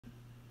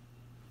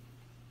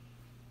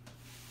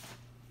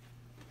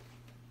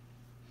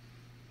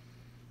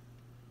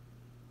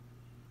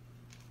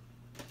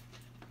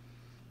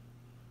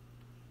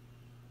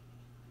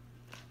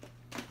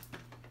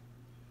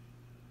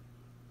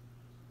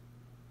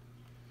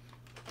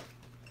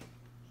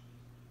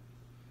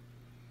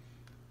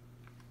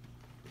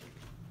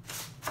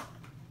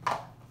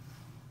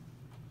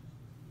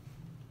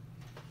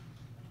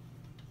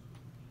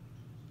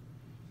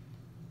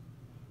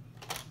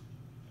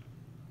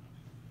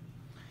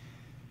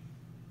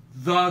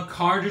The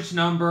cartridge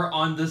number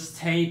on this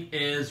tape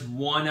is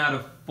 1 out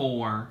of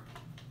 4.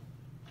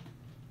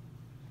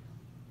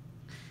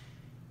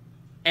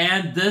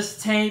 And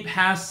this tape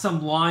has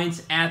some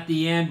lines at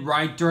the end,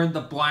 right during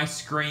the black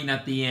screen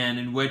at the end,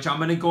 in which I'm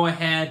going to go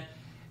ahead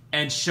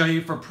and show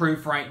you for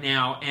proof right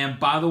now. And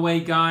by the way,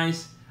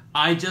 guys,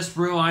 I just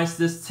realized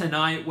this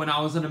tonight when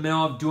I was in the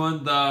middle of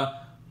doing the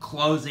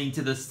closing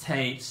to this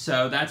tape.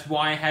 So that's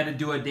why I had to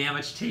do a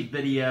damage tape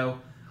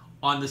video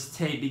on this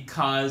tape,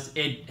 because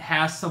it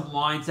has some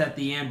lines at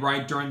the end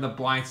right during the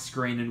black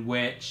screen, in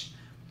which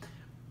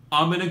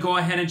I'm going to go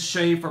ahead and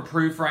show you for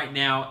proof right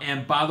now.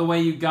 And by the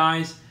way, you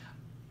guys,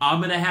 I'm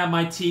going to have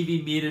my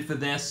TV muted for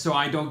this so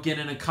I don't get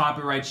in a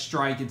copyright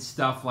strike and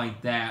stuff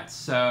like that.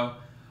 So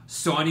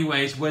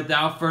anyways,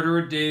 without further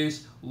ado,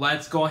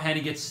 let's go ahead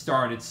and get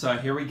started. So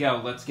here we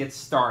go. Let's get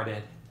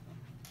started.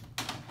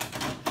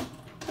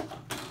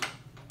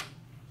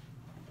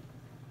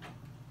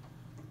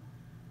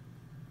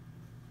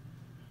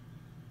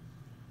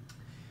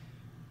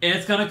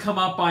 It's going to come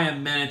up by a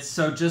minute,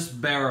 so just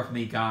bear with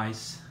me,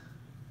 guys.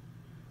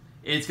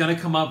 It's going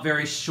to come up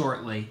very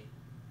shortly.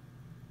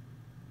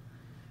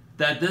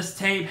 That this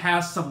tape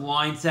has some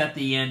lines at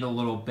the end a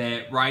little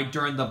bit, right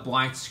during the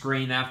black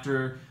screen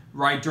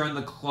right during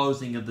the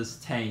closing of this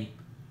tape.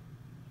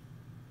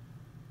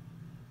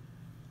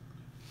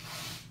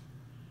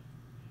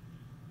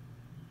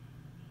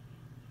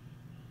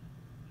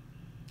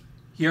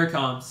 Here it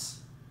comes.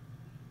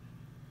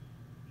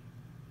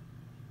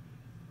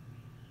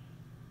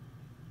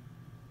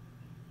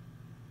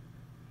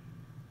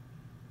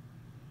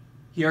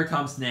 Here it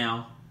comes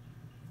now.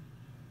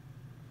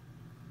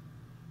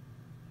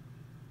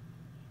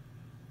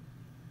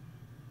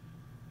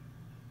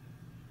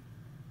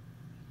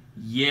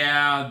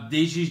 Yeah,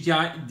 did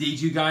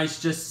you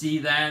guys just see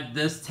that?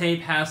 This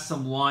tape has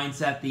some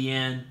lines at the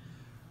end,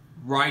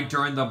 right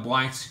during the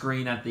black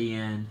screen at the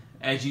end,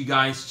 as you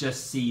guys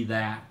just see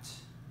that.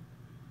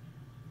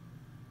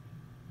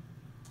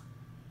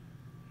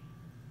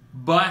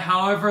 But,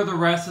 however, the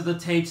rest of the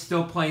tape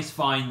still plays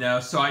fine, though,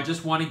 so I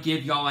just want to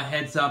give y'all a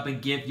heads up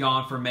and give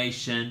y'all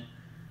information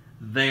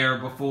there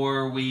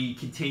before we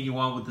continue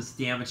on with this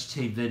damage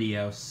tape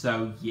video,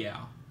 so yeah.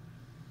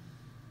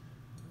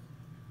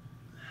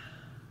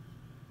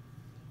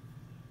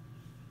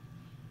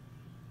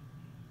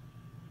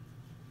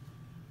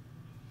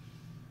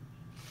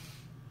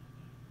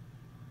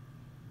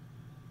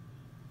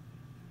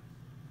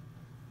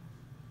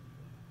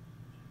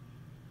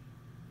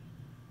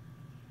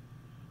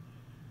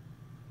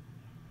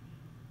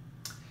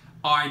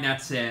 Alright,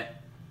 that's it.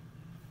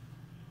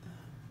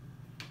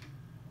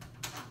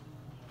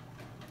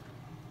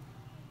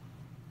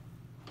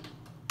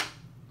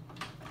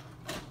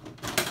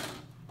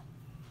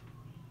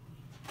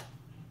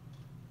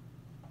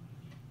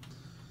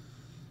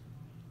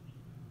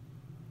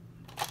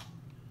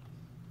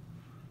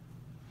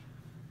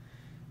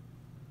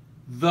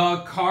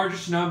 The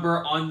cartridge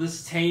number on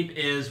this tape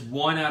is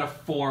 1 out of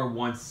 4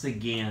 once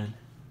again.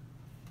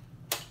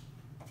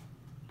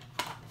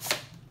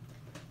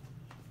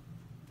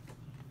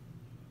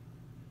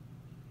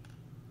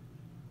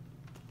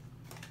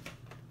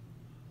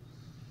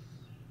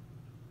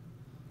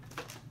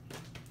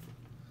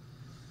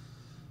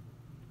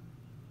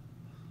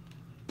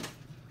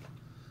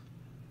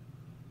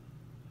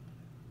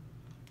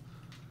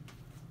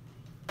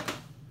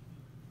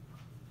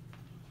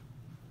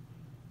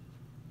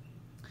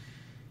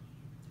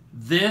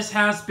 This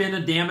has been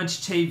a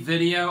damage tape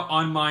video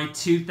on my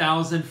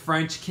 2000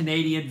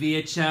 French-Canadian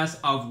VHS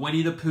of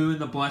Winnie the Pooh and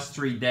the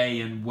Blustery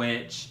Day, in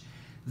which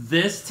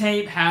this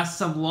tape has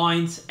some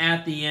lines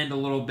at the end a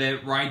little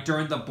bit right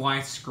during the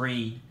black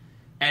screen,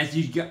 as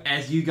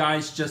you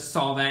guys just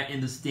saw that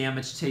in this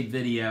damage tape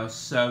video,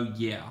 so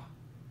yeah.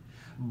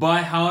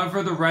 But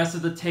however, the rest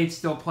of the tape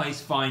still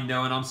plays fine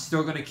though, and I'm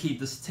still going to keep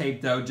this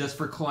tape though, just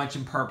for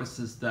collection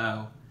purposes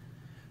though.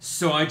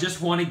 So I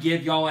just want to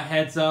give y'all a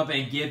heads up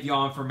and give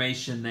y'all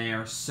information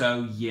there.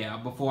 So yeah,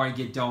 before I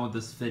get done with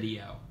this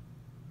video.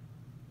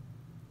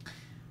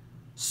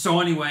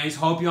 So anyways,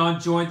 hope y'all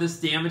enjoyed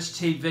this damage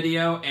tape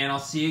video, and I'll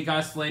see you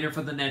guys later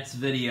for the next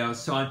video.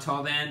 So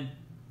until then,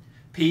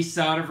 peace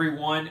out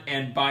everyone,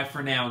 and bye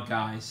for now,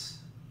 guys.